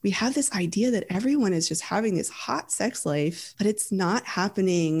We have this idea that everyone is just having this hot sex life, but it's not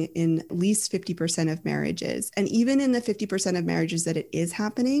happening in at least 50% of marriages. And even in the 50% of marriages that it is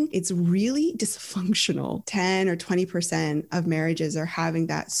happening, it's really dysfunctional. 10 or 20% of marriages are having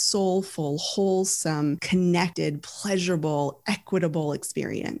that soulful, wholesome, connected, pleasurable, equitable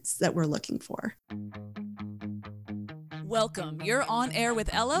experience that we're looking for. Welcome. You're on air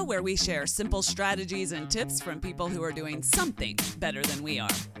with Ella, where we share simple strategies and tips from people who are doing something better than we are.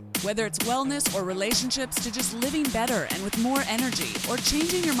 Whether it's wellness or relationships, to just living better and with more energy, or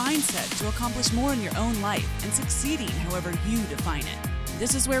changing your mindset to accomplish more in your own life and succeeding however you define it.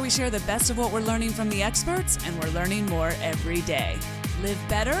 This is where we share the best of what we're learning from the experts, and we're learning more every day. Live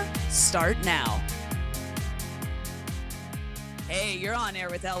better, start now. Hey, you're on air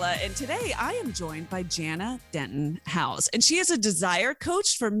with Ella, and today I am joined by Jana Denton House, and she is a desire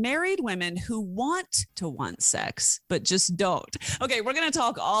coach for married women who want sex, but just don't. Okay, we're going to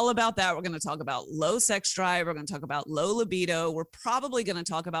talk all about that. We're going to talk about low sex drive. We're going to talk about low libido. We're probably going to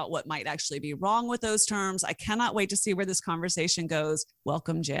talk about what might actually be wrong with those terms. I cannot wait to see where this conversation goes.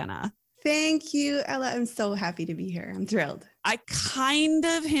 Welcome, Jana. Thank you, Ella. I'm so happy to be here. I'm thrilled. I kind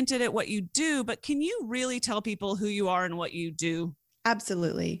of hinted at what you do, but can you really tell people who you are and what you do?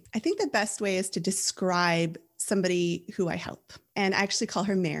 Absolutely. I think the best way is to describe somebody who I help. And I actually call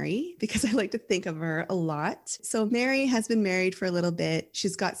her Mary because I like to think of her a lot. So Mary has been married for a little bit.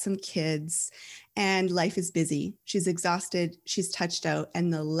 She's got some kids and life is busy. She's exhausted. She's touched out.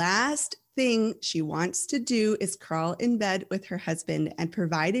 And the last thing she wants to do is crawl in bed with her husband and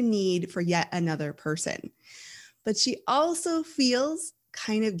provide a need for yet another person. But she also feels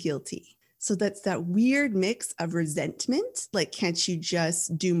kind of guilty. So that's that weird mix of resentment. Like, can't you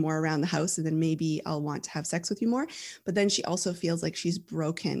just do more around the house and then maybe I'll want to have sex with you more? But then she also feels like she's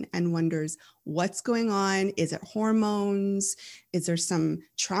broken and wonders what's going on. Is it hormones? Is there some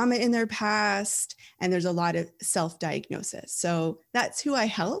trauma in their past? And there's a lot of self-diagnosis. So that's who I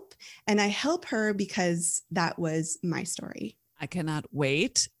help. And I help her because that was my story. I cannot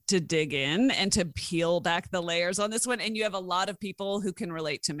wait to dig in and to peel back the layers on this one. And you have a lot of people who can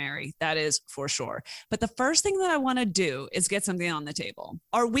relate to Mary. That is for sure. But the first thing that I want to do is get something on the table.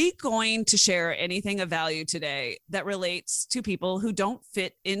 Are we going to share anything of value today that relates to people who don't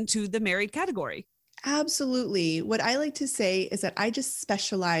fit into the married category? Absolutely. What I like to say is that I just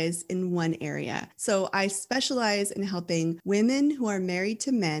specialize in one area. So I specialize in helping women who are married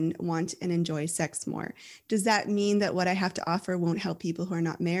to men want and enjoy sex more. Does that mean that what I have to offer won't help people who are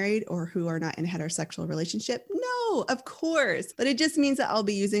not married or who are not in a heterosexual relationship? No, of course. But it just means that I'll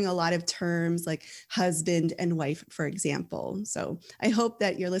be using a lot of terms like husband and wife, for example. So I hope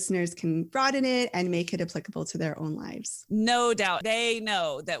that your listeners can broaden it and make it applicable to their own lives. No doubt. They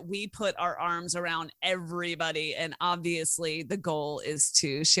know that we put our arms around everybody. And obviously the goal is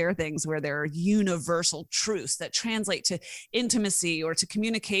to share things where there are universal truths that translate to intimacy or to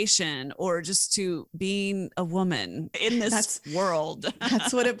communication or just to being a woman in this world.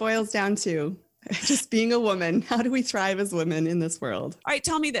 That's what it boils down to. Just being a woman. How do we thrive as women in this world? All right,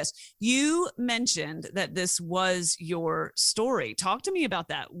 tell me this. You mentioned that this was your story. Talk to me about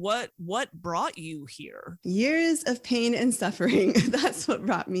that. What brought you here? Years of pain and suffering. That's what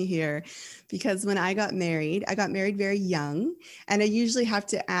brought me here. Because when I got married very young. And I usually have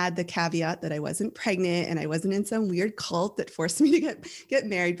to add the caveat that I wasn't pregnant and I wasn't in some weird cult that forced me to get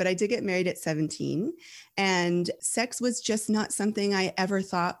married. But I did get married at 17. And sex was just not something I ever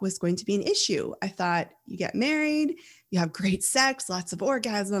thought was going to be an issue. I thought you get married, you have great sex, lots of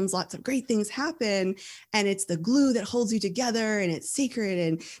orgasms, lots of great things happen. And it's the glue that holds you together and it's sacred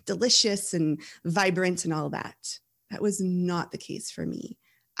and delicious and vibrant and all that. That was not the case for me.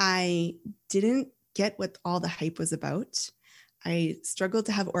 I didn't get what all the hype was about. I struggled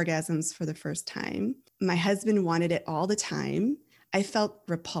to have orgasms for the first time. My husband wanted it all the time. I felt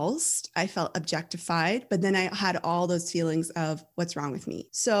repulsed. I felt objectified, but then I had all those feelings of what's wrong with me.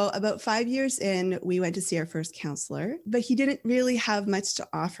 So about 5 years in, we went to see our first counselor, but he didn't really have much to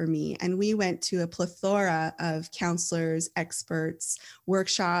offer me. And we went to a plethora of counselors, experts,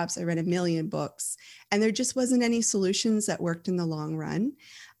 workshops. I read a million books, and there just wasn't any solutions that worked in the long run.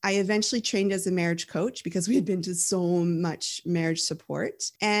 I eventually trained as a marriage coach because we had been to so much marriage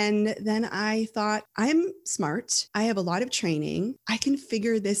support. And then I thought, I'm smart. I have a lot of training. I can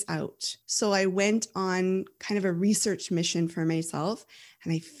figure this out. So I went on kind of a research mission for myself,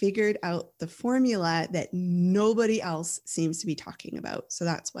 and I figured out the formula that nobody else seems to be talking about. So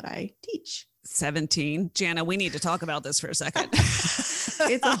that's what I teach. 17. Jana, we need to talk about this for a second.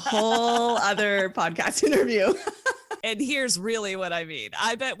 It's a whole other podcast interview. And here's really what I mean.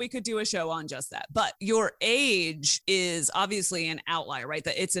 I bet we could do a show on just that. But your age is obviously an outlier, right?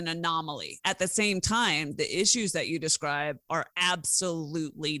 That it's an anomaly. At the same time, the issues that you describe are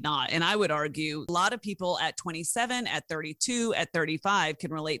absolutely not. And I would argue a lot of people at 27, at 32, at 35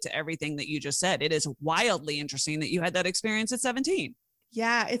 can relate to everything that you just said. It is wildly interesting that you had that experience at 17.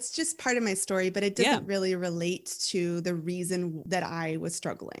 Yeah, it's just part of my story, but it doesn't really relate to the reason that I was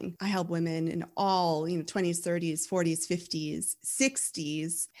struggling. I help women in all, 20s, 30s, 40s, 50s,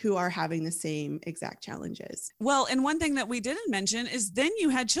 60s who are having the same exact challenges. Well, and one thing that we didn't mention is then you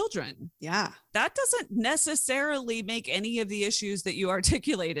had children. Yeah. That doesn't necessarily make any of the issues that you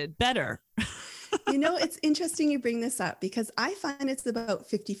articulated better. It's interesting you bring this up because I find it's about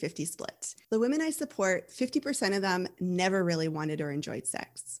 50-50 split. The women I support, 50% of them never really wanted or enjoyed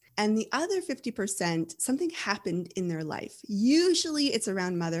sex. And the other 50%, something happened in their life. Usually it's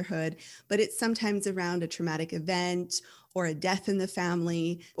around motherhood, but it's sometimes around a traumatic event or a death in the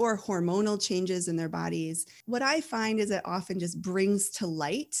family or hormonal changes in their bodies. What I find is it often just brings to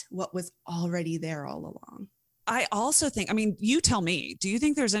light what was already there all along. I also think, you tell me, do you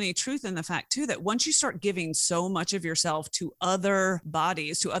think there's any truth in the fact too, that once you start giving so much of yourself to other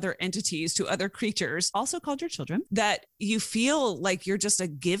bodies, to other entities, to other creatures, also called your children, that you feel like you're just a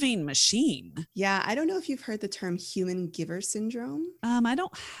giving machine? Yeah. I don't know if you've heard the term human giver syndrome. I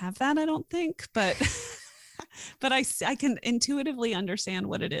don't have that, I don't think, but but I can intuitively understand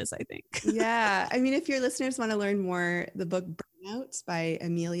what it is, I think. Yeah. If your listeners want to learn more, the book Burnout by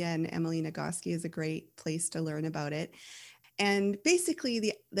Amelia and Emily Nagoski is a great place to learn about it. And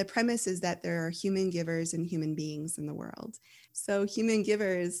basically the premise is that there are human givers and human beings in the world. So human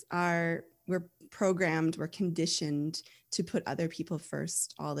givers we're programmed, we're conditioned to put other people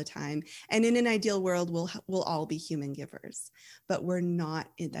first all the time. And in an ideal world, we'll all be human givers, but we're not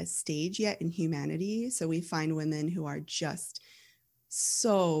at that stage yet in humanity. So we find women who are just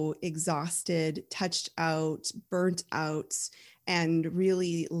so exhausted, touched out, burnt out, and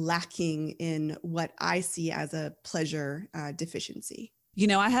really lacking in what I see as a pleasure deficiency.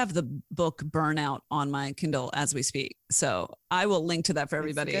 I have the book Burnout on my Kindle as we speak. So I will link to that for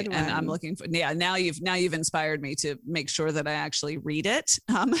everybody. And I'm looking for, now you've inspired me to make sure that I actually read it.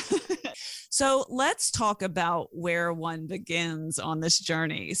 So let's talk about where one begins on this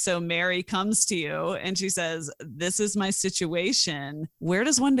journey. So Mary comes to you and she says, this is my situation. Where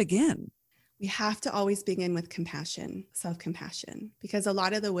does one begin? We have to always begin with compassion, self-compassion, because a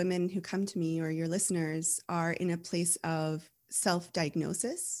lot of the women who come to me or your listeners are in a place of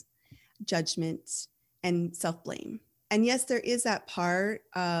self-diagnosis, judgment, and self-blame. And yes, there is that part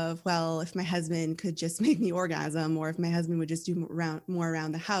of, well, if my husband could just make me orgasm, or if my husband would just do more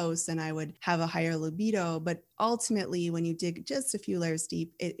around the house, then I would have a higher libido. But ultimately, when you dig just a few layers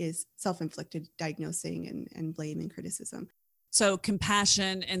deep, it is self-inflicted diagnosing and blame and criticism. So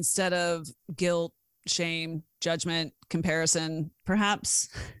compassion instead of guilt, shame, judgment, comparison, perhaps.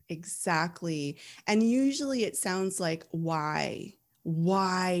 Exactly. And usually it sounds like, why?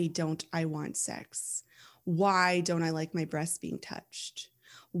 Why don't I want sex? Why don't I like my breasts being touched?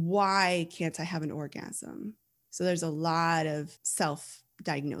 Why can't I have an orgasm? So there's a lot of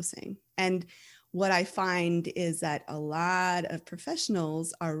self-diagnosing. And what I find is that a lot of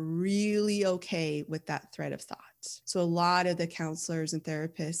professionals are really okay with that thread of thought. So a lot of the counselors and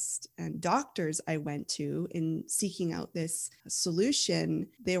therapists and doctors I went to in seeking out this solution,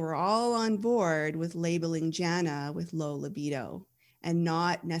 they were all on board with labeling Jana with low libido and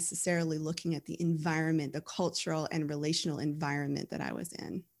not necessarily looking at the environment, the cultural and relational environment that I was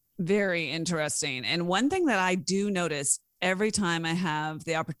in. Very interesting. And one thing that I do notice every time I have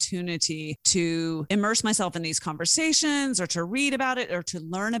the opportunity to immerse myself in these conversations or to read about it or to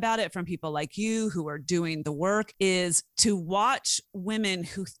learn about it from people like you who are doing the work is to watch women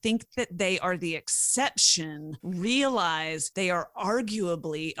who think that they are the exception realize they are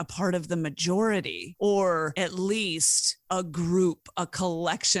arguably a part of the majority, or at least a group, a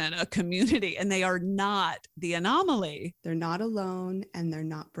collection, a community, and they are not the anomaly. They're not alone and they're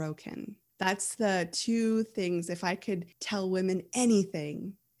not broken. That's the two things. If I could tell women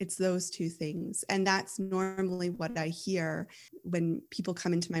anything, it's those two things. And that's normally what I hear when people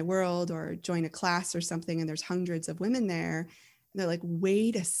come into my world or join a class or something, and there's hundreds of women there. And they're like,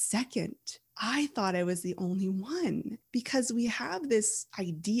 wait a second. I thought I was the only one, because we have this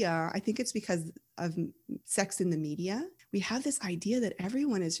idea. I think it's because of sex in the media. We have this idea that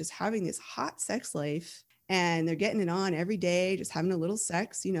everyone is just having this hot sex life. And they're getting it on every day, just having a little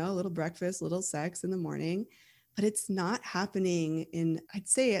sex, a little breakfast, little sex in the morning. but it's not happening in, I'd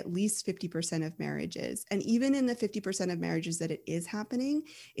say, at least 50% of marriages. And even in the 50% of marriages that it is happening,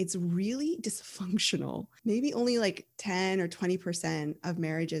 it's really dysfunctional. Maybe only like 10 or 20% of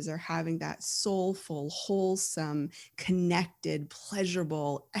marriages are having that soulful, wholesome, connected,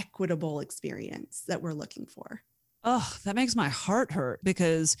 pleasurable, equitable experience that we're looking for. Oh, that makes my heart hurt,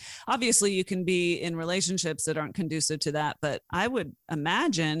 because obviously you can be in relationships that aren't conducive to that. But I would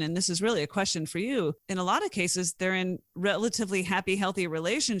imagine, and this is really a question for you, in a lot of cases, they're in relatively happy, healthy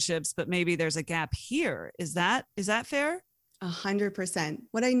relationships, but maybe there's a gap here. Is that fair? 100%.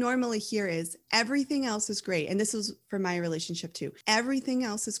 What I normally hear is everything else is great. And this was for my relationship too. Everything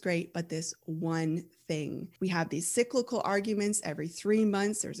else is great, but this one thing. We have these cyclical arguments every 3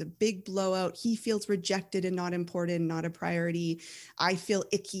 months. There's a big blowout. He feels rejected and not important, not a priority. I feel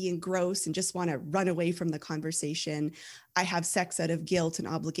icky and gross and just want to run away from the conversation. I have sex out of guilt and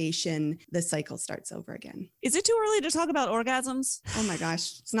obligation. The cycle starts over again. Is it too early to talk about orgasms? Oh my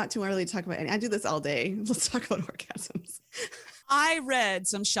gosh, it's not too early to talk about any. I do this all day. Let's talk about orgasms. I read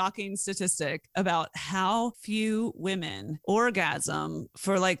some shocking statistic about how few women orgasm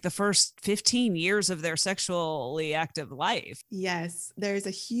for like the first 15 years of their sexually active life. Yes, there's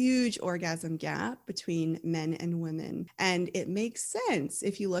a huge orgasm gap between men and women. And it makes sense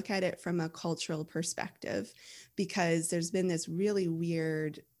if you look at it from a cultural perspective, because there's been this really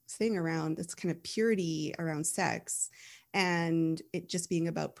weird thing around this kind of purity around sex and it just being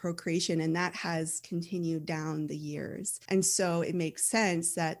about procreation. And that has continued down the years. And so it makes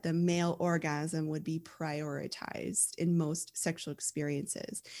sense that the male orgasm would be prioritized in most sexual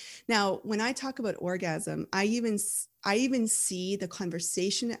experiences. Now, when I talk about orgasm, I even see the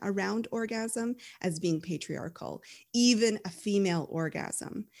conversation around orgasm as being patriarchal, even a female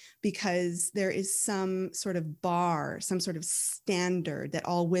orgasm, because there is some sort of bar, some sort of standard that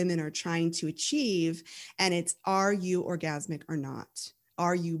all women are trying to achieve. And it's, are you orgasmic or not?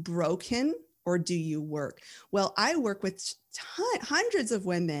 Are you broken or do you work? Well, I work with hundreds of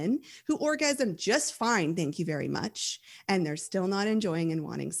women who orgasm just fine, thank you very much, and they're still not enjoying and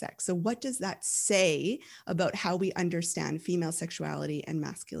wanting sex. So what does that say about how we understand female sexuality and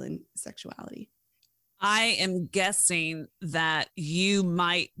masculine sexuality? I am guessing that you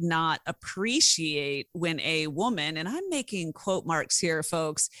might not appreciate when a woman, and I'm making quote marks here,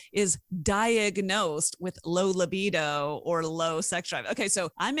 folks, is diagnosed with low libido or low sex drive. Okay, so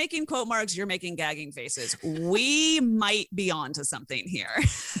I'm making quote marks, you're making gagging faces. We might be onto something here.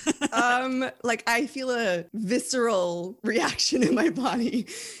 Like I feel a visceral reaction in my body.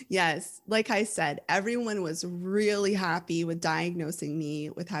 Yes, like I said, everyone was really happy with diagnosing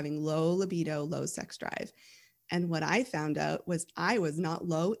me with having low libido, low sex drive. And what I found out was I was not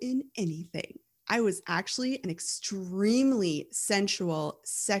low in anything. I was actually an extremely sensual,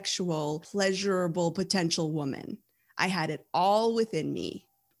 sexual, pleasurable potential woman. I had it all within me,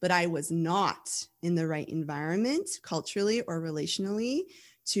 but I was not in the right environment, culturally or relationally,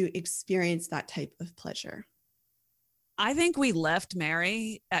 to experience that type of pleasure. I think we left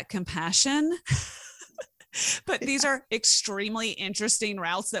Mary at compassion. But these are extremely interesting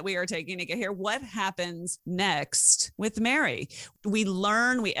routes that we are taking to get here. What happens next with Mary? We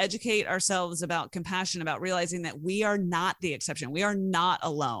learn, we educate ourselves about compassion, about realizing that we are not the exception. We are not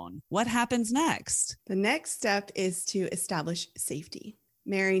alone. What happens next? The next step is to establish safety.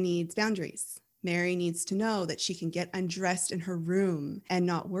 Mary needs boundaries. Mary needs to know that she can get undressed in her room and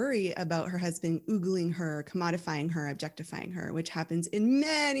not worry about her husband oogling her, commodifying her, objectifying her, which happens in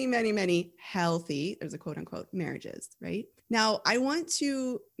many, many, many healthy, there's a quote unquote, marriages, right? Now, I want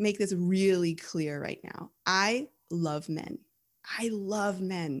to make this really clear right now. I love men. I love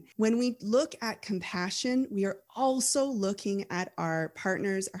men. When we look at compassion, we are also looking at our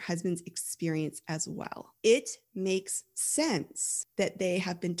partner's, our husband's experience as well. It makes sense that they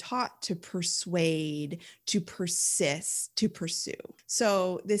have been taught to persuade, to persist, to pursue.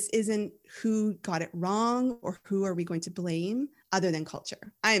 So this isn't who got it wrong or who are we going to blame other than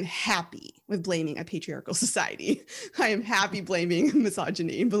culture. I am happy with blaming a patriarchal society. I am happy blaming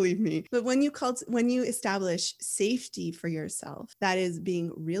misogyny, believe me. But when you establish safety for yourself, that is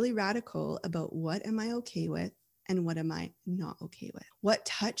being really radical about what am I okay with and what am I not okay with? What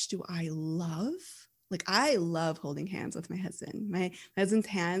touch do I love? Like I love holding hands with my husband. My husband's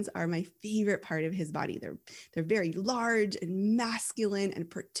hands are my favorite part of his body. They're very large and masculine and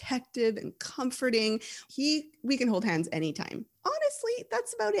protective and comforting. We can hold hands anytime. honestly,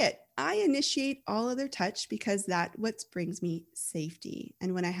 that's about it. I initiate all other touch because that what brings me safety.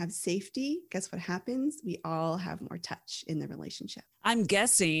 And when I have safety, guess what happens? We all have more touch in the relationship. I'm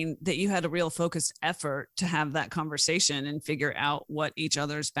guessing that you had a real focused effort to have that conversation and figure out what each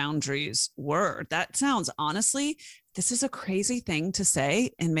other's boundaries were. That sounds, honestly, this is a crazy thing to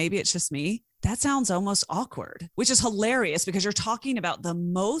say, and maybe it's just me. That sounds almost awkward, which is hilarious because you're talking about the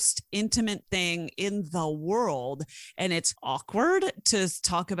most intimate thing in the world, and it's awkward to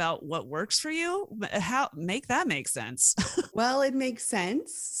talk about what works for you. How make that make sense? Well, it makes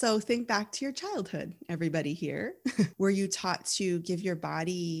sense. So think back to your childhood, everybody here. Were you taught to give your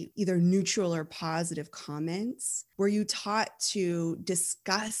body either neutral or positive comments? Were you taught to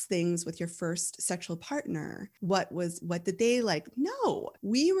discuss things with your first sexual partner? What did they like? No,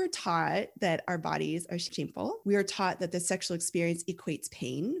 we were taught that our bodies are shameful. We were taught that the sexual experience equates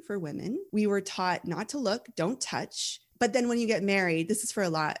pain for women. We were taught not to look, don't touch. But then when you get married, this is for a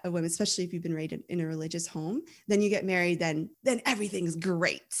lot of women, especially if you've been raised in a religious home, then you get married, then everything's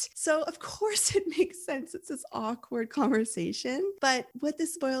great. So of course it makes sense. It's this awkward conversation. But what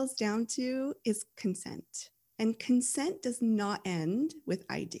this boils down to is consent. And consent does not end with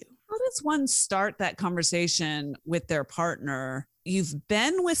I do. How does one start that conversation with their partner? You've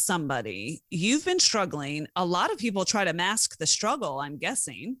been with somebody, you've been struggling. A lot of people try to mask the struggle, I'm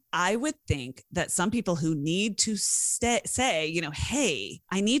guessing. I would think that some people who need to say, hey,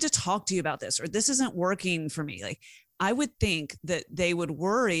 I need to talk to you about this, or this isn't working for me. Like, I would think that they would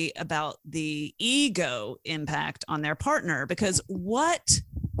worry about the ego impact on their partner, because what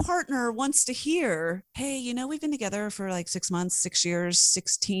partner wants to hear, hey, we've been together for like 6 months, 6 years,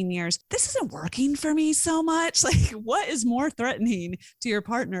 16 years. This isn't working for me so much. Like, what is more threatening to your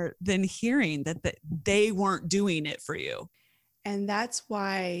partner than hearing that they weren't doing it for you? And that's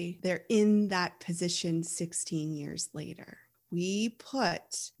why they're in that position 16 years later. We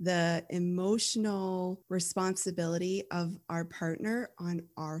put the emotional responsibility of our partner on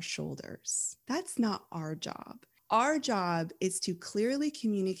our shoulders. That's not our job. Our job is to clearly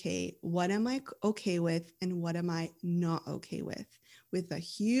communicate what am I okay with and what am I not okay with a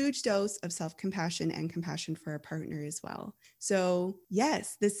huge dose of self-compassion and compassion for our partner as well. So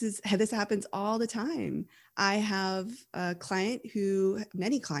yes, this happens all the time. I have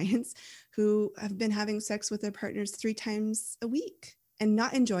many clients who have been having sex with their partners 3 times a week and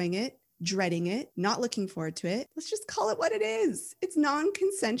not enjoying it, dreading it, not looking forward to it. Let's just call it what it is. It's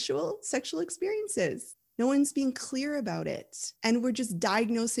non-consensual sexual experiences. No one's being clear about it. And we're just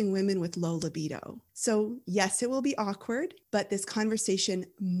diagnosing women with low libido. So yes, it will be awkward, but this conversation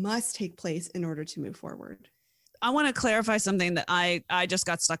must take place in order to move forward. I want to clarify something that I just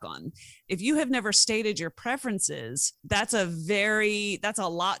got stuck on. If you have never stated your preferences, that's a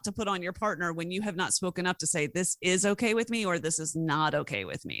lot to put on your partner when you have not spoken up to say, this is okay with me or this is not okay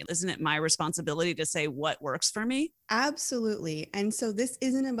with me. Isn't it my responsibility to say what works for me? Absolutely. And so this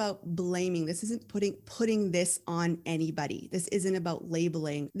isn't about blaming. This isn't putting this on anybody. This isn't about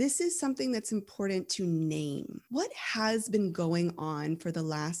labeling. This is something that's important to name. What has been going on for the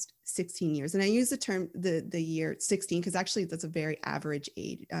last 16 years? And I use the term, the year 16, because actually that's a very average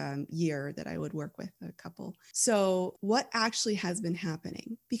age year that I would work with a couple. So what actually has been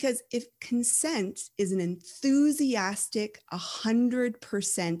happening? Because if consent is an enthusiastic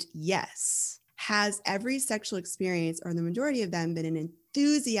 100% yes, has every sexual experience, or the majority of them, been an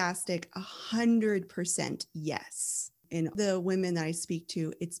enthusiastic 100% yes? In the women that I speak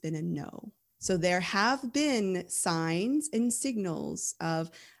to, it's been a no. So there have been signs and signals of,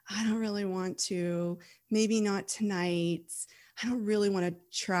 I don't really want to, maybe not tonight. I don't really want to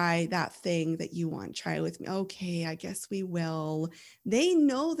try that thing that you want to try with me. Okay, I guess we will. They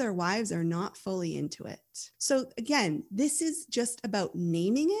know their wives are not fully into it. So again, this is just about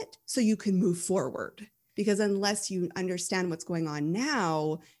naming it so you can move forward. Because unless you understand what's going on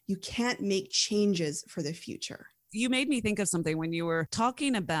now, you can't make changes for the future. You made me think of something when you were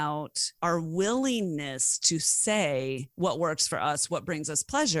talking about our willingness to say what works for us, what brings us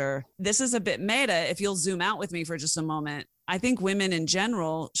pleasure. This is a bit meta. If you'll zoom out with me for just a moment, I think women in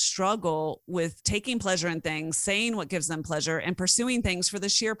general struggle with taking pleasure in things, saying what gives them pleasure, and pursuing things for the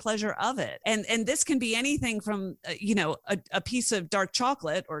sheer pleasure of it. And this can be anything from, a piece of dark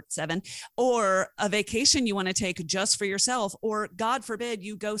chocolate or 7, or a vacation you want to take just for yourself, or God forbid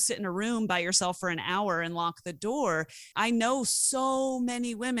you go sit in a room by yourself for an hour and lock the door. I know so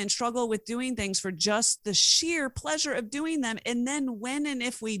many women struggle with doing things for just the sheer pleasure of doing them. And then when and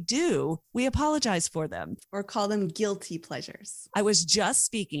if we do, we apologize for them. Or call them guilty pleasures. pleasures. I was just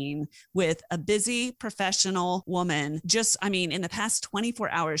speaking with a busy professional woman, in the past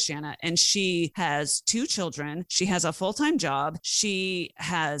 24 hours, Jana, and she has 2 children. She has a full-time job. She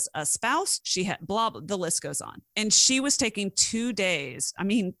has a spouse. She had the list goes on. And she was taking 2 days,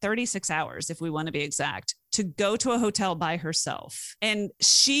 36 hours, if we want to be exact, to go to a hotel by herself. And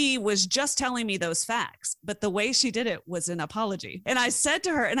she was just telling me those facts, but the way she did it was an apology. And I said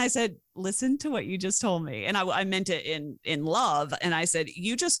to her, listen to what you just told me. And I meant it in love. And I said,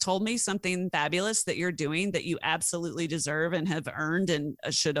 you just told me something fabulous that you're doing that you absolutely deserve and have earned and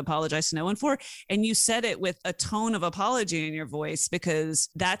should apologize to no one for. And you said it with a tone of apology in your voice, because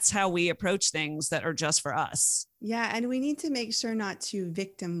that's how we approach things that are just for us. Yeah. And we need to make sure not to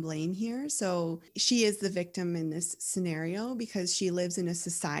victim blame here. So she is the victim in this scenario because she lives in a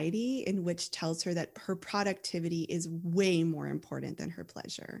society in which tells her that her productivity is way more important than her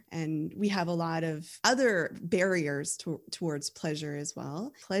pleasure. And we have a lot of other barriers towards pleasure as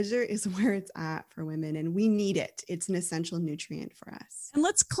well. Pleasure is where it's at for women, and we need it. It's an essential nutrient for us. And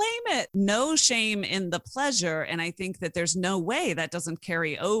let's claim it. No shame in the pleasure. And I think that there's no way that doesn't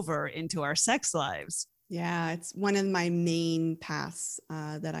carry over into our sex lives. Yeah, it's one of my main paths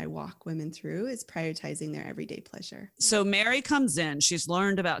that I walk women through is prioritizing their everyday pleasure. So Mary comes in, she's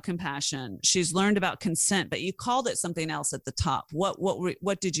learned about compassion, she's learned about consent, but you called it something else at the top.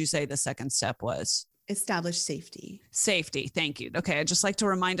 What did you say the second step was? Establish safety. Safety. Thank you. Okay. I'd just like to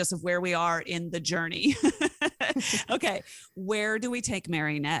remind us of where we are in the journey. Okay. Where do we take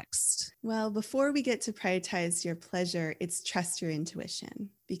Mary next? Well, before we get to prioritize your pleasure, it's trust your intuition,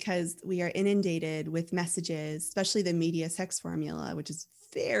 because we are inundated with messages, especially the media sex formula, which is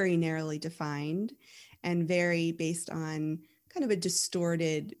very narrowly defined and very based on kind of a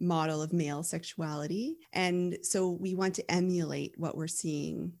distorted model of male sexuality. And so we want to emulate what we're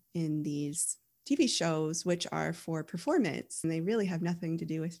seeing in these TV shows, which are for performance, and they really have nothing to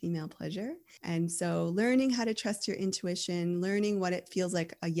do with female pleasure. And so learning how to trust your intuition, learning what it feels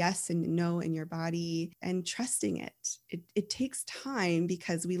like a yes and no in your body, and trusting it. It takes time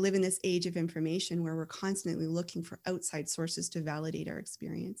because we live in this age of information where we're constantly looking for outside sources to validate our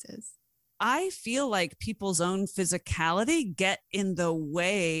experiences. I feel like people's own physicality get in the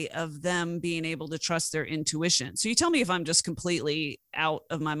way of them being able to trust their intuition. So you tell me if I'm just completely out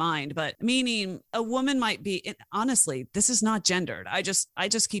of my mind, but meaning a woman might be, honestly, this is not gendered. I just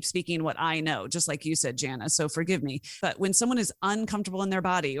keep speaking what I know, just like you said, Jana. So forgive me. But when someone is uncomfortable in their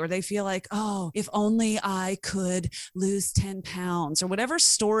body, or they feel like, oh, if only I could lose 10 pounds, or whatever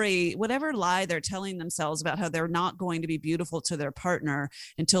story, whatever lie they're telling themselves about how they're not going to be beautiful to their partner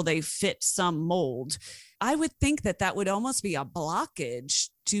until they fit some mold, I would think that would almost be a blockage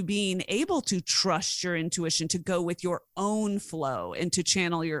to being able to trust your intuition, to go with your own flow and to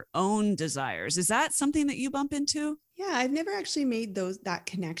channel your own desires. Is that something that you bump into? Yeah, I've never actually made that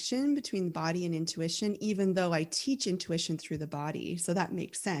connection between body and intuition, even though I teach intuition through the body. So that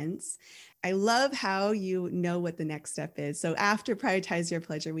makes sense. I love how you know what the next step is. So after prioritize your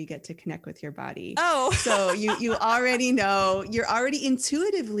pleasure, we get to connect with your body. Oh, so you already know, you're already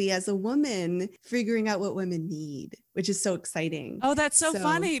intuitively as a woman figuring out what women need, which is so exciting. Oh, that's so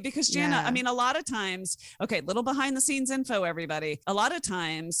funny because Jana, yeah. A lot of times, okay, little behind the scenes info, everybody. A lot of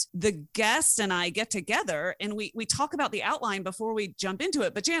times the guest and I get together and we talk about the outline before we jump into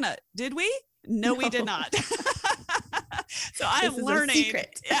it. But Jana, did we? No, we did not. So I am learning.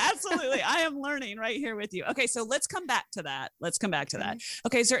 Absolutely. I am learning right here with you. Okay. So let's come back to that.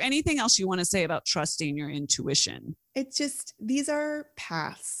 Okay. Is there anything else you want to say about trusting your intuition? It's just, these are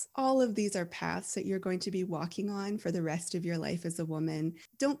paths. All of these are paths that you're going to be walking on for the rest of your life as a woman.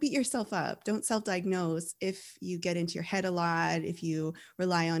 Don't beat yourself up. Don't self-diagnose if you get into your head a lot, if you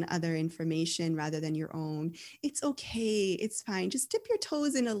rely on other information rather than your own. It's okay. It's fine. Just dip your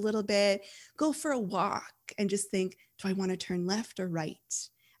toes in a little bit, go for a walk and just think, do I want to turn left or right?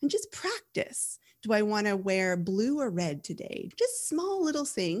 And just practice. Do I want to wear blue or red today? Just small little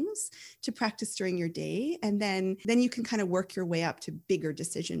things to practice during your day. And then you can kind of work your way up to bigger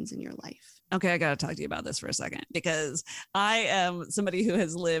decisions in your life. Okay, I got to talk to you about this for a second, because I am somebody who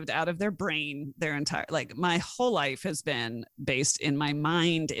has lived out of their brain my whole life has been based in my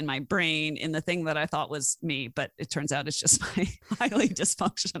mind, in my brain, in the thing that I thought was me. But it turns out it's just my highly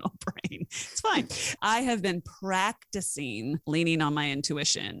dysfunctional brain. It's fine. I have been practicing leaning on my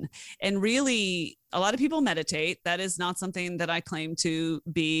intuition and really A lot of people meditate. That is not something that I claim to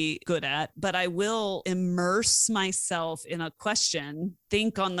be good at, but I will immerse myself in a question,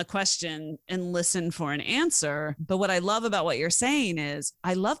 think on the question, and listen for an answer. But what I love about what you're saying is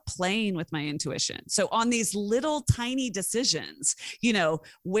I love playing with my intuition. So on these little tiny decisions,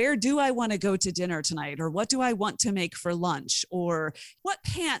 where do I want to go to dinner tonight? Or what do I want to make for lunch? Or what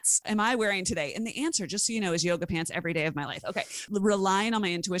pants am I wearing today? And the answer, just so you know, is yoga pants every day of my life. Okay. Relying on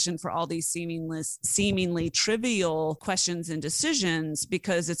my intuition for all these seemingly trivial questions and decisions,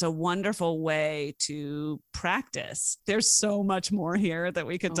 because it's a wonderful way to practice. There's so much more here that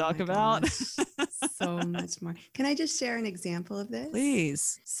we could talk about. So much more. Can I just share an example of this?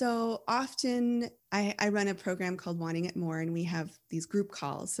 Please. So often I run a program called Wanting It More, and we have these group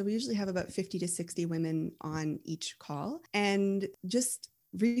calls. So we usually have about 50 to 60 women on each call. And just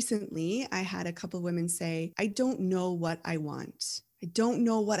recently, I had a couple of women say, I don't know what I want. I don't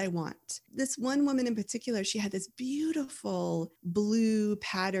know what I want. This one woman in particular, she had this beautiful blue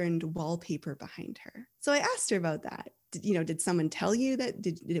patterned wallpaper behind her. So I asked her about that. Did someone tell you that?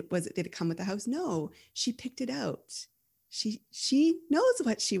 Did it come with the house? No, she picked it out. She knows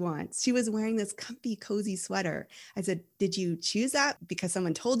what she wants. She was wearing this comfy, cozy sweater. I said, did you choose that because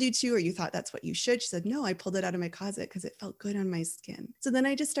someone told you to, or you thought that's what you should? She said, no, I pulled it out of my closet because it felt good on my skin. So then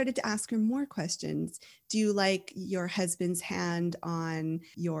I just started to ask her more questions. Do you like your husband's hand on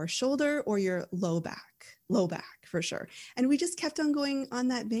your shoulder or your low back? Low back for sure. And we just kept on going on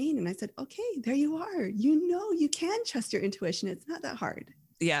that vein. And I said, okay, there you are. You can trust your intuition. It's not that hard.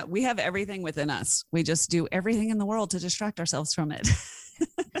 Yeah, we have everything within us. We just do everything in the world to distract ourselves from it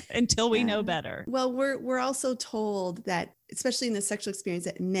until we know better. Well, we're also told that, especially in the sexual experience,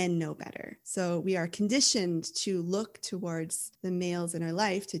 that men know better. So we are conditioned to look towards the males in our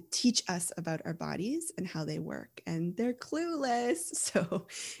life to teach us about our bodies and how they work. And they're clueless. So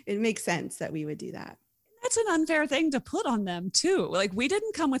it makes sense that we would do that. That's an unfair thing to put on them too. Like, we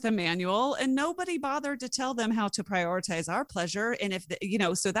didn't come with a manual, and nobody bothered to tell them how to prioritize our pleasure. And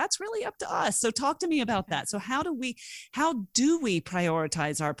so that's really up to us. So talk to me about that. So how do we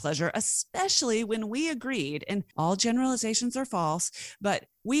prioritize our pleasure, especially when we agreed, and all generalizations are false, but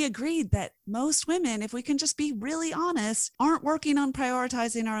we agreed that most women, if we can just be really honest, aren't working on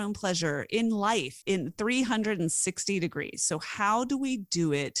prioritizing our own pleasure in life in 360 degrees. So how do we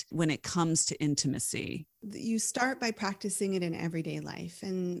do it when it comes to intimacy? You start by practicing it in everyday life.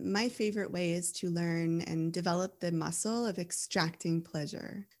 And my favorite way is to learn and develop the muscle of extracting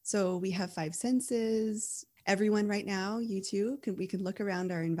pleasure. So we have 5 senses. Everyone right now, you too, we can look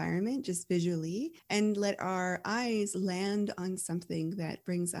around our environment just visually and let our eyes land on something that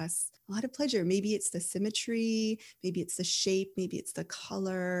brings us a lot of pleasure. Maybe it's the symmetry, maybe it's the shape, maybe it's the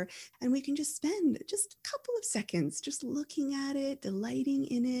color. And we can just spend just a couple of seconds just looking at it, delighting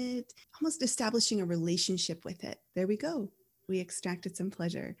in it, almost establishing a relationship with it. There we go. We extracted some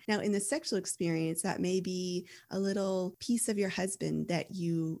pleasure. Now, in the sexual experience, that may be a little piece of your husband that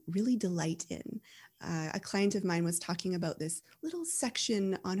you really delight in. A client of mine was talking about this little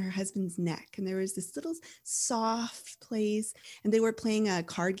section on her husband's neck, and there was this little soft place, and they were playing a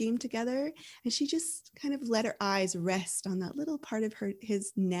card game together, and she just kind of let her eyes rest on that little part of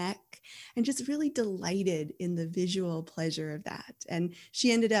his neck and just really delighted in the visual pleasure of that. And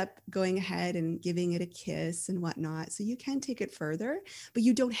she ended up going ahead and giving it a kiss and whatnot. So you can take it further, but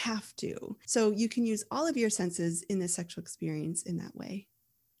you don't have to. So you can use all of your senses in the sexual experience in that way.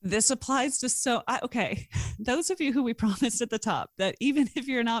 This applies to okay. Those of you who we promised at the top that even if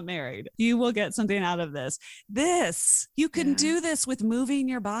you're not married, you will get something out of this. You can do this with moving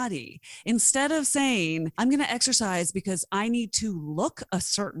your body. Instead of saying, I'm going to exercise because I need to look a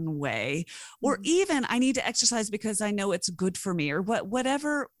certain way, or even I need to exercise because I know it's good for me, or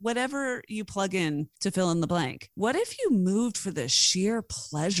whatever you plug in to fill in the blank. What if you moved for the sheer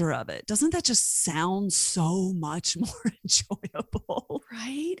pleasure of it? Doesn't that just sound so much more enjoyable?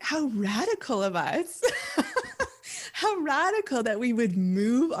 Right? How radical of us. How radical that we would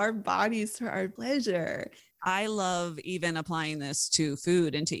move our bodies for our pleasure. I love even applying this to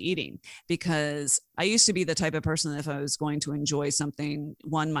food and to eating, because I used to be the type of person, if I was going to enjoy something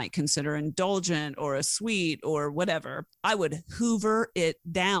one might consider indulgent or a sweet or whatever, I would hoover it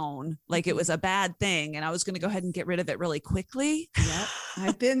down like it was a bad thing, and I was going to go ahead and get rid of it really quickly. Yep,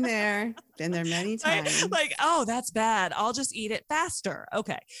 I've been there many times. Like, oh, that's bad. I'll just eat it faster.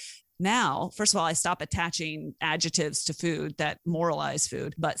 Okay. Now, first of all, I stop attaching adjectives to food that moralize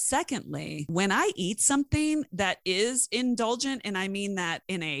food. But secondly, when I eat something that is indulgent, and I mean that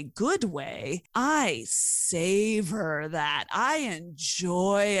in a good way, I savor that. I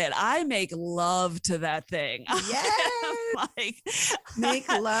enjoy it. I make love to that thing. Yes. Like,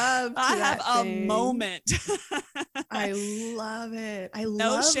 Make love to I have that a thing. moment. I love it. I No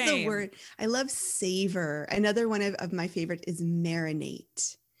love shame. the word. I love savor. Another one of my favorite is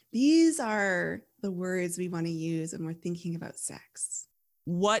marinate. These are the words we want to use when we're thinking about sex.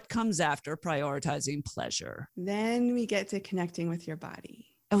 What comes after prioritizing pleasure? Then we get to connecting with your body.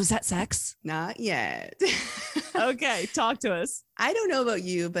 Oh, is that sex? Not yet. Okay, talk to us. I don't know about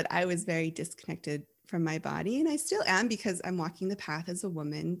you, but I was very disconnected from my body. And I still am, because I'm walking the path as a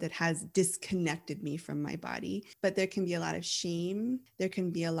woman that has disconnected me from my body. But there can be a lot of shame. There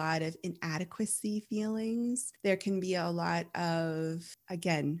can be a lot of inadequacy feelings. There can be a lot of,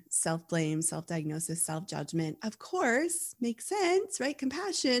 again, self-blame, self-diagnosis, self-judgment. Of course, makes sense, right?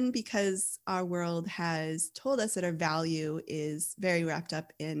 Compassion, because our world has told us that our value is very wrapped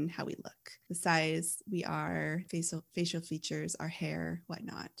up in how we look, the size we are, facial features, our hair,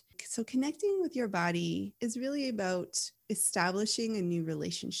 whatnot. So connecting with your body is really about establishing a new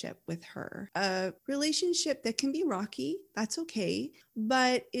relationship with her, a relationship that can be rocky, that's okay,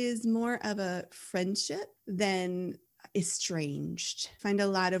 but is more of a friendship than estranged. I find a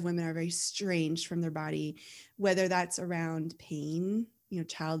lot of women are very estranged from their body, whether that's around pain,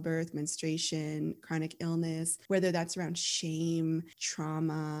 childbirth, menstruation, chronic illness, whether that's around shame,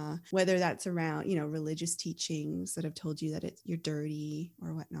 trauma, whether that's around, religious teachings that have told you that you're dirty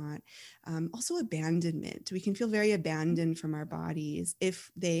or whatnot. Also abandonment. We can feel very abandoned from our bodies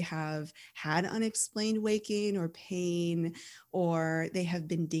if they have had unexplained waking or pain, or they have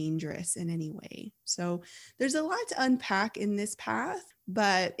been dangerous in any way. So there's a lot to unpack in this path,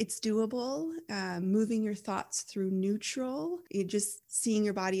 but it's doable. Moving your thoughts through neutral, you just seeing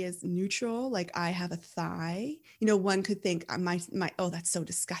your body as neutral. Like, I have a thigh. One could think oh, that's so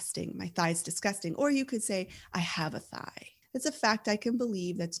disgusting. My thigh's disgusting. Or you could say, I have a thigh. It's a fact I can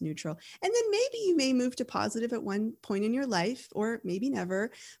believe, that's neutral. And then maybe you may move to positive at one point in your life, or maybe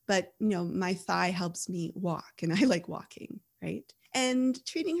never. But, my thigh helps me walk, and I like walking, right? And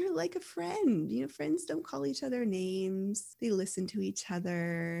treating her like a friend. Friends don't call each other names. They listen to each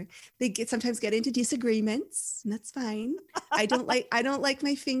other. They sometimes get into disagreements, and that's fine. I don't like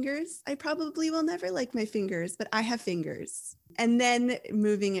my fingers. I probably will never like my fingers, but I have fingers. And then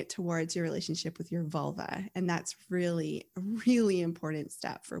moving it towards your relationship with your vulva. And that's really a really important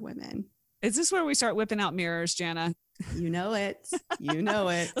step for women. Is this where we start whipping out mirrors, Jana? You know it. You know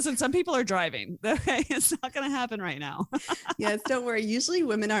it. Listen, some people are driving. Okay, it's not going to happen right now. Yes, don't worry. Usually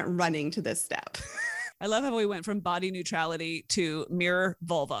women aren't running to this step. I love how we went from body neutrality to mirror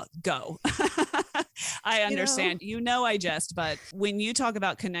vulva. Go. I understand. I jest, but when you talk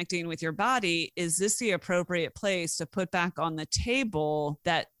about connecting with your body, is this the appropriate place to put back on the table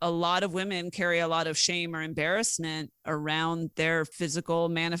that a lot of women carry a lot of shame or embarrassment around their physical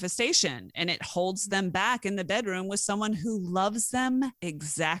manifestation, and it holds them back in the bedroom with someone who loves them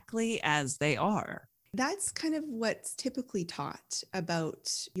exactly as they are? That's kind of what's typically taught about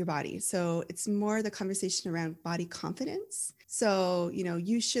your body. So it's more the conversation around body confidence. So,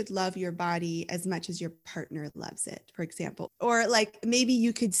 you should love your body as much as your partner loves it, for example. Or like maybe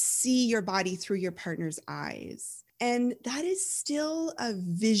you could see your body through your partner's eyes. And that is still a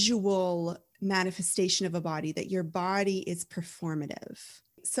visual manifestation of a body, that your body is performative.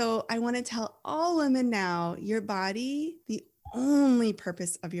 So I want to tell all women now, your body, the only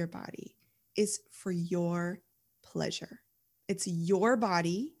purpose of your body is for your pleasure. It's your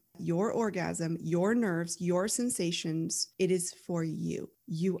body, your orgasm, your nerves, your sensations. It is for you.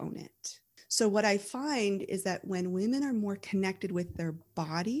 You own it. So what I find is that when women are more connected with their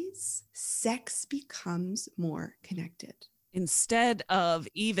bodies, sex becomes more connected. Instead of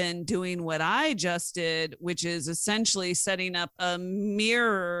even doing what I just did, which is essentially setting up a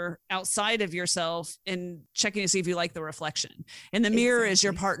mirror outside of yourself and checking to see if you like the reflection. And the mirror is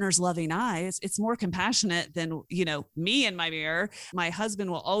your partner's loving eyes. It's more compassionate than, me in my mirror. My husband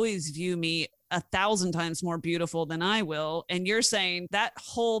will always view me 1,000 times more beautiful than I will. And you're saying that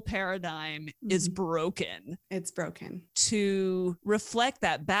whole paradigm is broken. It's broken. To reflect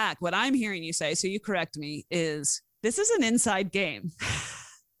that back, what I'm hearing you say, so you correct me, is this is an inside game.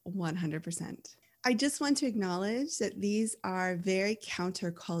 100%. I just want to acknowledge that these are very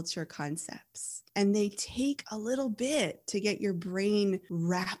counterculture concepts, and they take a little bit to get your brain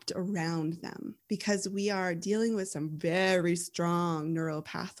wrapped around them, because we are dealing with some very strong neural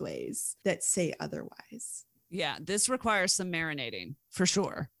pathways that say otherwise. Yeah, this requires some marinating for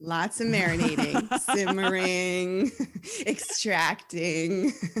sure. Lots of marinating, simmering,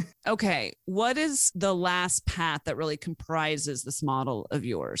 extracting. Okay, what is the last path that really comprises this model of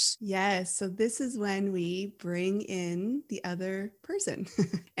yours? Yes. So this is when we bring in the other person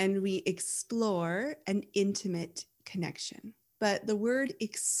and we explore an intimate connection. But the word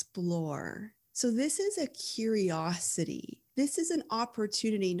explore, so this is a curiosity. This is an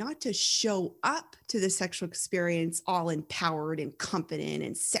opportunity not to show up to the sexual experience all empowered and confident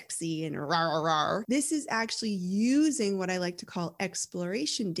and sexy and rah, rah, rah. This is actually using what I like to call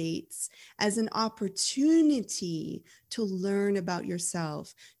exploration dates as an opportunity to learn about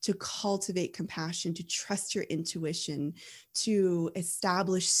yourself, to cultivate compassion, to trust your intuition, to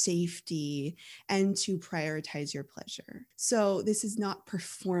establish safety, and to prioritize your pleasure. So this is not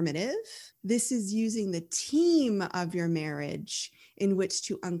performative. This is using the team of your marriage in which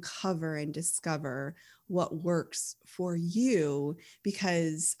to uncover and discover what works for you,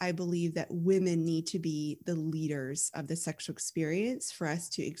 because I believe that women need to be the leaders of the sexual experience for us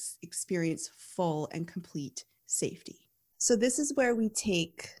to experience full and complete safety. So this is where we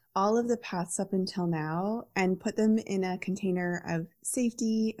take all of the paths up until now and put them in a container of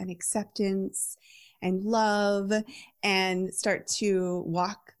safety and acceptance and love, and start to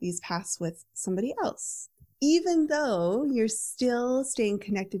walk these paths with somebody else. Even though you're still staying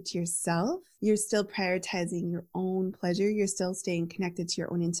connected to yourself, you're still prioritizing your own pleasure, you're still staying connected to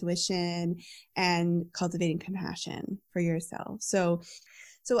your own intuition and cultivating compassion for yourself. So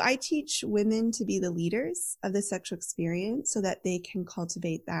I teach women to be the leaders of the sexual experience so that they can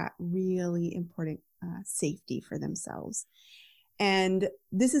cultivate that really important safety for themselves. And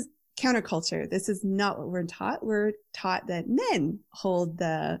this is counterculture. This is not what we're taught. We're taught that men hold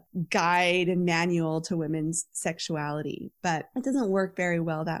the guide and manual to women's sexuality, but it doesn't work very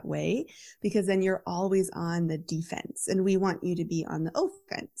well that way, because then you're always on the defense, and we want you to be on the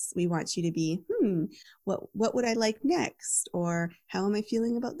offense. We want you to be, what would I like next? Or how am I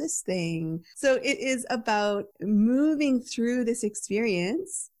feeling about this thing? So it is about moving through this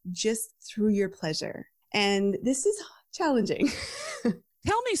experience just through your pleasure. And this is challenging.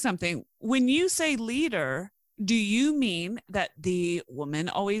 Tell me something. When you say leader, do you mean that the woman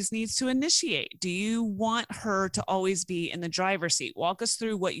always needs to initiate? Do you want her to always be in the driver's seat? Walk us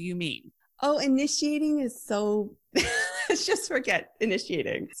through what you mean. Oh, initiating is so, let's just forget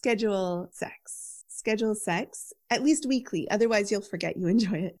initiating. Schedule sex, at least weekly. Otherwise, you'll forget you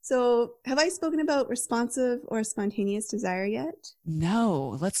enjoy it. So have I spoken about responsive or spontaneous desire yet?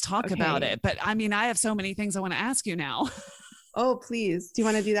 No, let's talk about it. But I mean, I have so many things I want to ask you now. Oh, please. Do you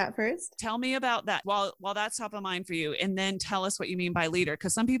want to do that first? Tell me about that while that's top of mind for you. And then tell us what you mean by leader.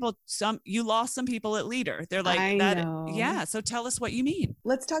 Because you lost some people at leader. They're like, I know. Yeah. So tell us what you mean.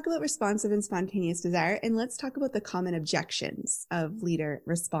 Let's talk about responsive and spontaneous desire. And let's talk about the common objections of leader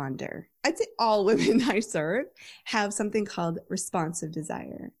responder. I'd say all women I serve have something called responsive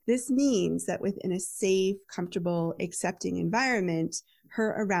desire. This means that within a safe, comfortable, accepting environment,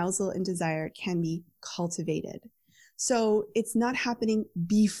 her arousal and desire can be cultivated. So it's not happening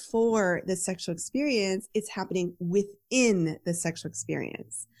before the sexual experience, it's happening within the sexual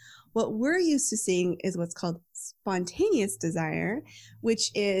experience. What we're used to seeing is what's called spontaneous desire, which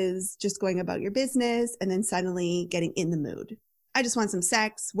is just going about your business and then suddenly getting in the mood. I just want some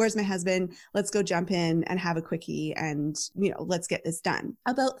sex. Where's my husband? Let's go jump in and have a quickie and, let's get this done.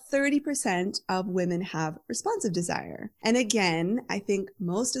 About 30% of women have responsive desire. And again, I think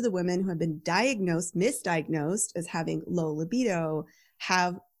most of the women who have been misdiagnosed as having low libido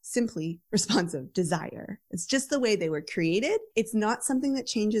have simply responsive desire. It's just the way they were created. It's not something that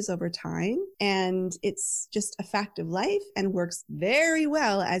changes over time, and it's just a fact of life and works very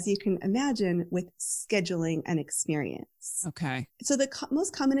well, as you can imagine, with scheduling and experience. Okay. So the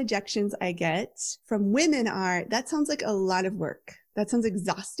most common objections I get from women are, that sounds like a lot of work. That sounds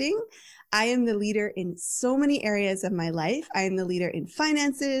exhausting. I am the leader in so many areas of my life. I am the leader in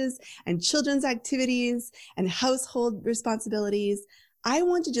finances and children's activities and household responsibilities. I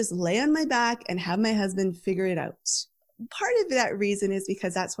want to just lay on my back and have my husband figure it out. Part of that reason is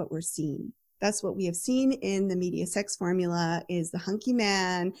because that's what we're seeing. That's what we have seen in the media sex formula, is the hunky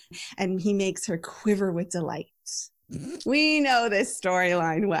man, and he makes her quiver with delight. We know this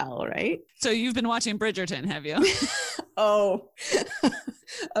storyline well, right? So you've been watching Bridgerton, have you? Oh,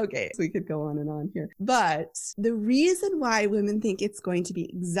 okay. So we could go on and on here. But the reason why women think it's going to be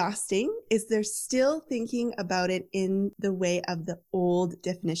exhausting is they're still thinking about it in the way of the old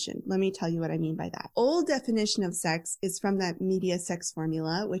definition. Let me tell you what I mean by that. Old definition of sex is from that media sex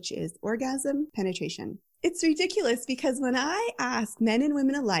formula, which is orgasm, penetration. It's ridiculous because when I ask men and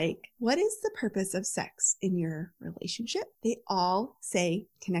women alike, what is the purpose of sex in your relationship? They all say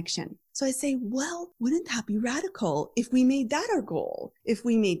connection. So I say, well, wouldn't that be radical if we made that our goal? If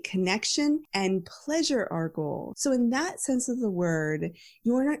we made connection and pleasure our goal? So in that sense of the word,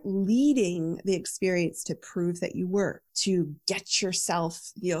 you're not leading the experience to prove that you were, to get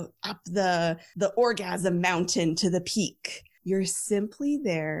yourself, up the orgasm mountain to the peak. You're simply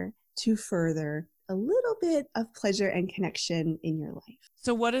there to further a little bit of pleasure and connection in your life.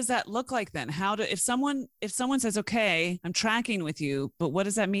 So what does that look like then? If someone says, okay, I'm tracking with you, but what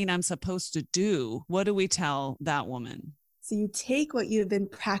does that mean I'm supposed to do? What do we tell that woman? So you take what you've been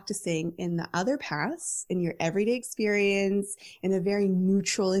practicing in the other paths, in your everyday experience, in a very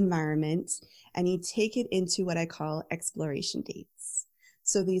neutral environment, and you take it into what I call exploration dates.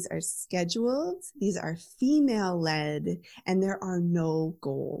 So these are scheduled, these are female-led, and there are no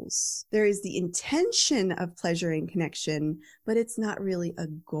goals. There is the intention of pleasure and connection, but it's not really a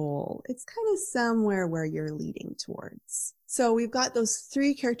goal. It's kind of somewhere where you're leading towards. So we've got those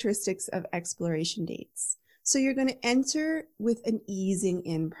 3 characteristics of exploration dates. So you're going to enter with an easing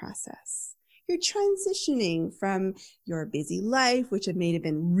in process. You're transitioning from your busy life, which may have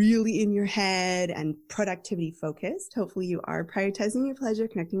been really in your head and productivity focused. Hopefully you are prioritizing your pleasure,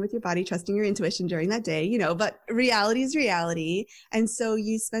 connecting with your body, trusting your intuition during that day, but reality is reality. And so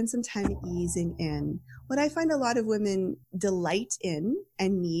you spend some time easing in. What I find a lot of women delight in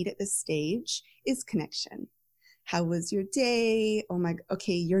and need at this stage is connection. How was your day? Oh my,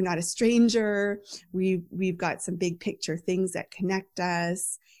 okay, you're not a stranger. We've got some big picture things that connect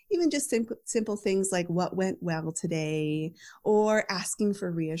us. Even just simple things like what went well today, or asking for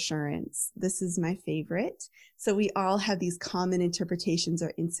reassurance. This is my favorite. So we all have these common interpretations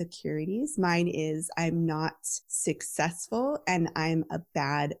or insecurities. Mine is I'm not successful and I'm a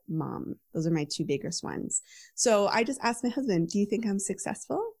bad mom. Those are my 2 biggest ones. So I just asked my husband, do you think I'm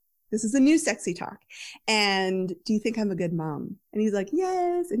successful? This is a new sexy talk. And do you think I'm a good mom? And he's like,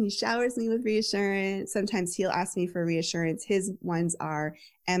 yes. And he showers me with reassurance. Sometimes he'll ask me for reassurance. His ones are,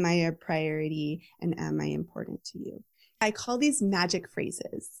 am I a priority? And am I important to you? I call these magic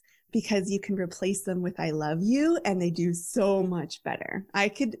phrases because you can replace them with I love you, and they do so much better. I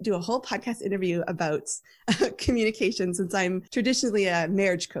could do a whole podcast interview about communication since I'm traditionally a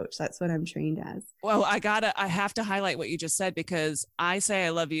marriage coach. That's what I'm trained as. Well, I have to highlight what you just said, because I say I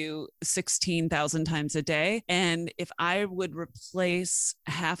love you 16,000 times a day. And if I would replace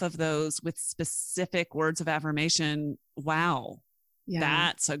half of those with specific words of affirmation, wow,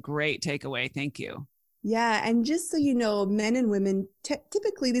 that's a great takeaway. Thank you. Yeah. And just so you know, men and women,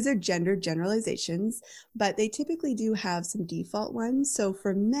 typically these are gender generalizations, but they typically do have some default ones. So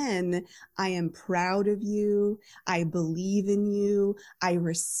for men, I am proud of you. I believe in you. I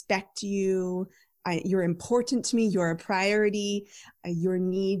respect you. You're important to me. You're a priority. Your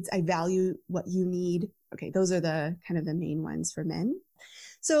needs, I value what you need. Okay. Those are the kind of the main ones for men.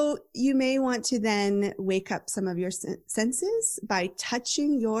 So you may want to then wake up some of your senses by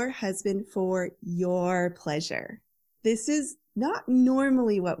touching your husband for your pleasure. This is not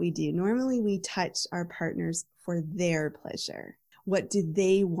normally what we do. Normally we touch our partners for their pleasure. What do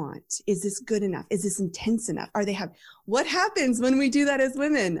they want? Is this good enough? Is this intense enough? What happens when we do that as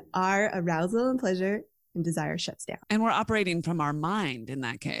women? Our arousal and pleasure and desire shuts down. And we're operating from our mind in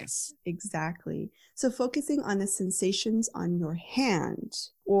that case. Exactly. So focusing on the sensations on your hand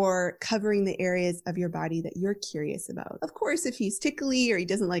or covering the areas of your body that you're curious about. Of course, if he's tickly or he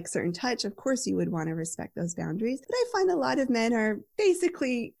doesn't like certain touch, of course you would want to respect those boundaries. But I find a lot of men are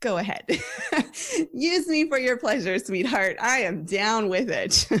basically, go ahead. Use me for your pleasure, sweetheart. I am down with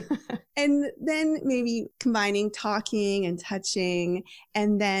it. And then maybe combining talking and touching,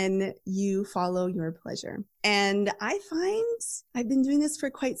 and then you follow your pleasure. And I find I've been doing this for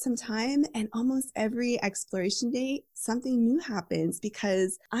quite some time, and almost every exploration date, something new happens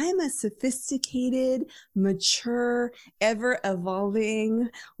because I'm a sophisticated, mature, ever evolving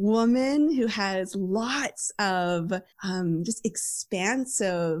woman who has lots of just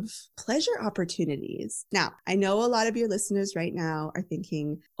expansive pleasure opportunities. Now, I know a lot of your listeners right now are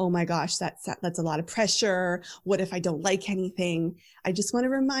thinking, oh my gosh, that's a lot of pressure. What if I don't like anything? I just want to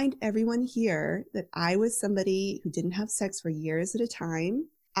remind everyone here that I was somebody who didn't have sex for years at a time.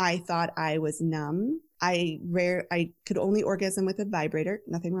 I thought I was numb. I could only orgasm with a vibrator.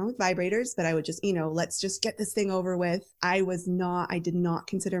 Nothing wrong with vibrators, but I would just, let's just get this thing over with. I did not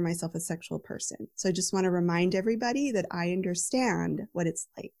consider myself a sexual person. So I just want to remind everybody that I understand what it's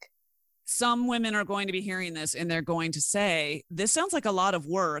like. some women are going to be hearing this and they're going to say, this sounds like a lot of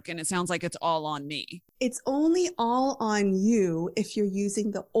work and it sounds like it's all on me. It's only all on you if you're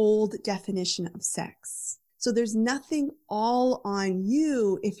using the old definition of sex. So there's nothing all on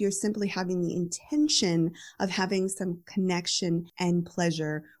you if you're simply having the intention of having some connection and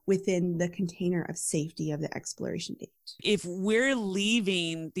pleasure within the container of safety of the exploration date. If we're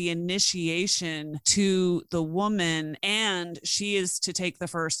leaving the initiation to the woman and she is to take the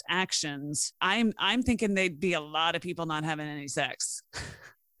first actions, I'm thinking there'd be a lot of people not having any sex.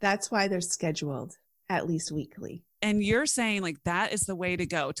 That's why they're scheduled at least weekly. And you're saying like that is the way to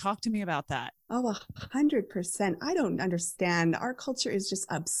go. Talk to me about that. Oh, 100%. I don't understand. Our culture is just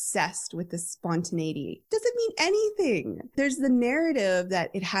obsessed with this spontaneity. Doesn't mean anything. There's the narrative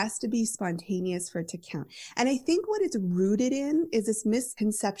that it has to be spontaneous for it to count. And I think what it's rooted in is this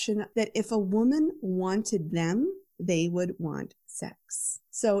misconception that if a woman wanted them, they would want sex.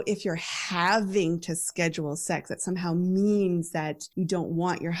 So if you're having to schedule sex, that somehow means that you don't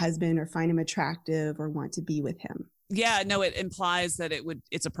want your husband or find him attractive or want to be with him. Yeah, no, it implies that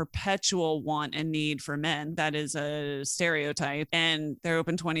it's a perpetual want and need for men. That is a stereotype. And they're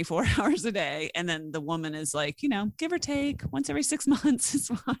open 24 hours a day. And then the woman is like, give or take once every 6 months is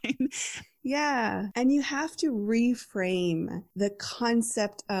fine. Yeah. And you have to reframe the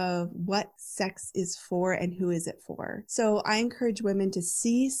concept of what sex is for and who is it for. So I encourage women to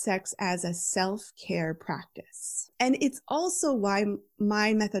see sex as a self-care practice. And it's also why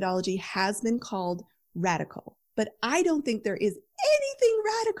my methodology has been called radical. But I don't think there is anything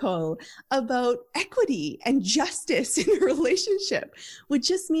radical about equity and justice in a relationship, which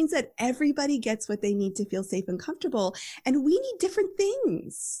just means that everybody gets what they need to feel safe and comfortable. And we need different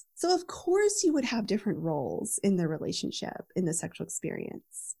things. So of course you would have different roles in the relationship, in the sexual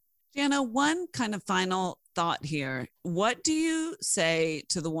experience. Jana, one kind of final thought here. What do you say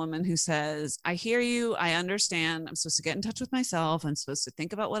to the woman who says, I hear you, I understand, I'm supposed to get in touch with myself, I'm supposed to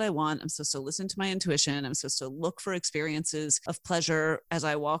think about what I want, I'm supposed to listen to my intuition, I'm supposed to look for experiences of pleasure as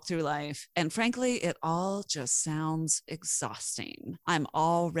I walk through life. And frankly, it all just sounds exhausting. I'm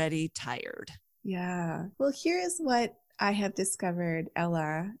already tired. Yeah. Well, here is what I have discovered,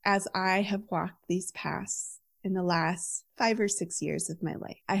 Ella, as I have walked these paths in the last 5 or 6 years of my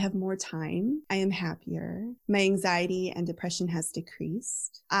life. I have more time. I am happier. My anxiety and depression has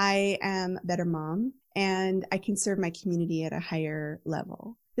decreased. I am a better mom, and I can serve my community at a higher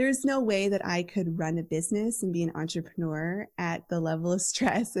level. There is no way that I could run a business and be an entrepreneur at the level of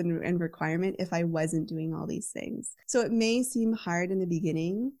stress and requirement if I wasn't doing all these things. So it may seem hard in the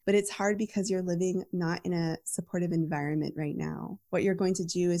beginning, but it's hard because you're living not in a supportive environment right now. What you're going to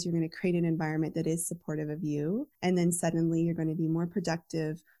do is you're going to create an environment that is supportive of you. And then suddenly you're going to be more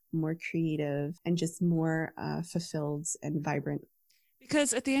productive, more creative, and just more fulfilled and vibrant.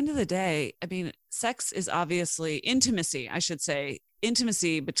 Because at the end of the day, I mean, sex is obviously intimacy, I should say.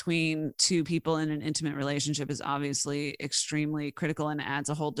 Intimacy between two people in an intimate relationship is obviously extremely critical and adds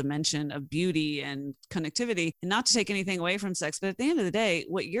a whole dimension of beauty and connectivity. And not to take anything away from sex, but at the end of the day,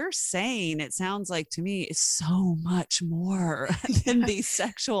 what you're saying, it sounds like to me, is so much more than the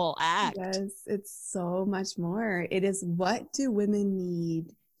sexual act. Yes, it's so much more. It is, what do women need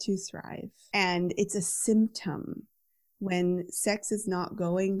to thrive? And it's a symptom. When sex is not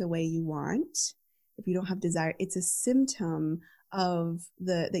going the way you want, if you don't have desire, it's a symptom of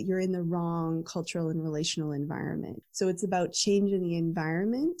that you're in the wrong cultural and relational environment. So it's about changing the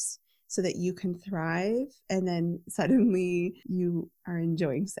environment so that you can thrive, and then suddenly you are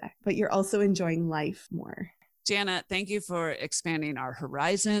enjoying sex, but you're also enjoying life more. Jana, thank you for expanding our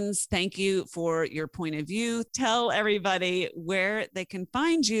horizons. Thank you for your point of view. Tell everybody where they can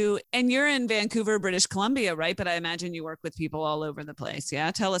find you. And you're in Vancouver, British Columbia, right? But I imagine you work with people all over the place.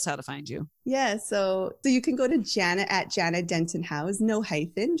 Yeah. Tell us how to find you. Yeah. So you can go to Jana at Jana Denton House, no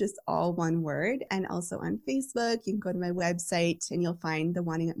hyphen, just all one word. And also on Facebook, you can go to my website and you'll find the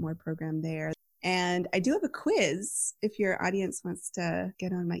Wanting It More program there. And I do have a quiz if your audience wants to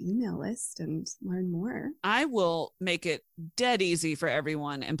get on my email list and learn more. I will make it dead easy for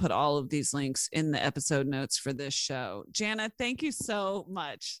everyone and put all of these links in the episode notes for this show. Jana, thank you so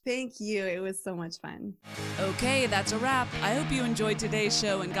much. Thank you. It was so much fun. Okay, that's a wrap. I hope you enjoyed today's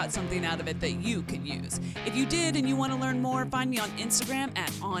show and got something out of it that you can use. If you did and you want to learn more, find me on Instagram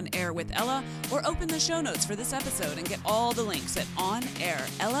at On Air with Ella, or open the show notes for this episode and get all the links at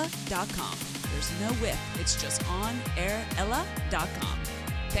onairella.com. There's no whip. It's just onairella.com.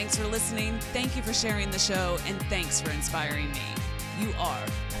 Thanks for listening. Thank you for sharing the show. And thanks for inspiring me. You are,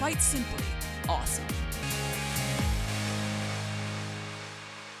 quite simply, awesome.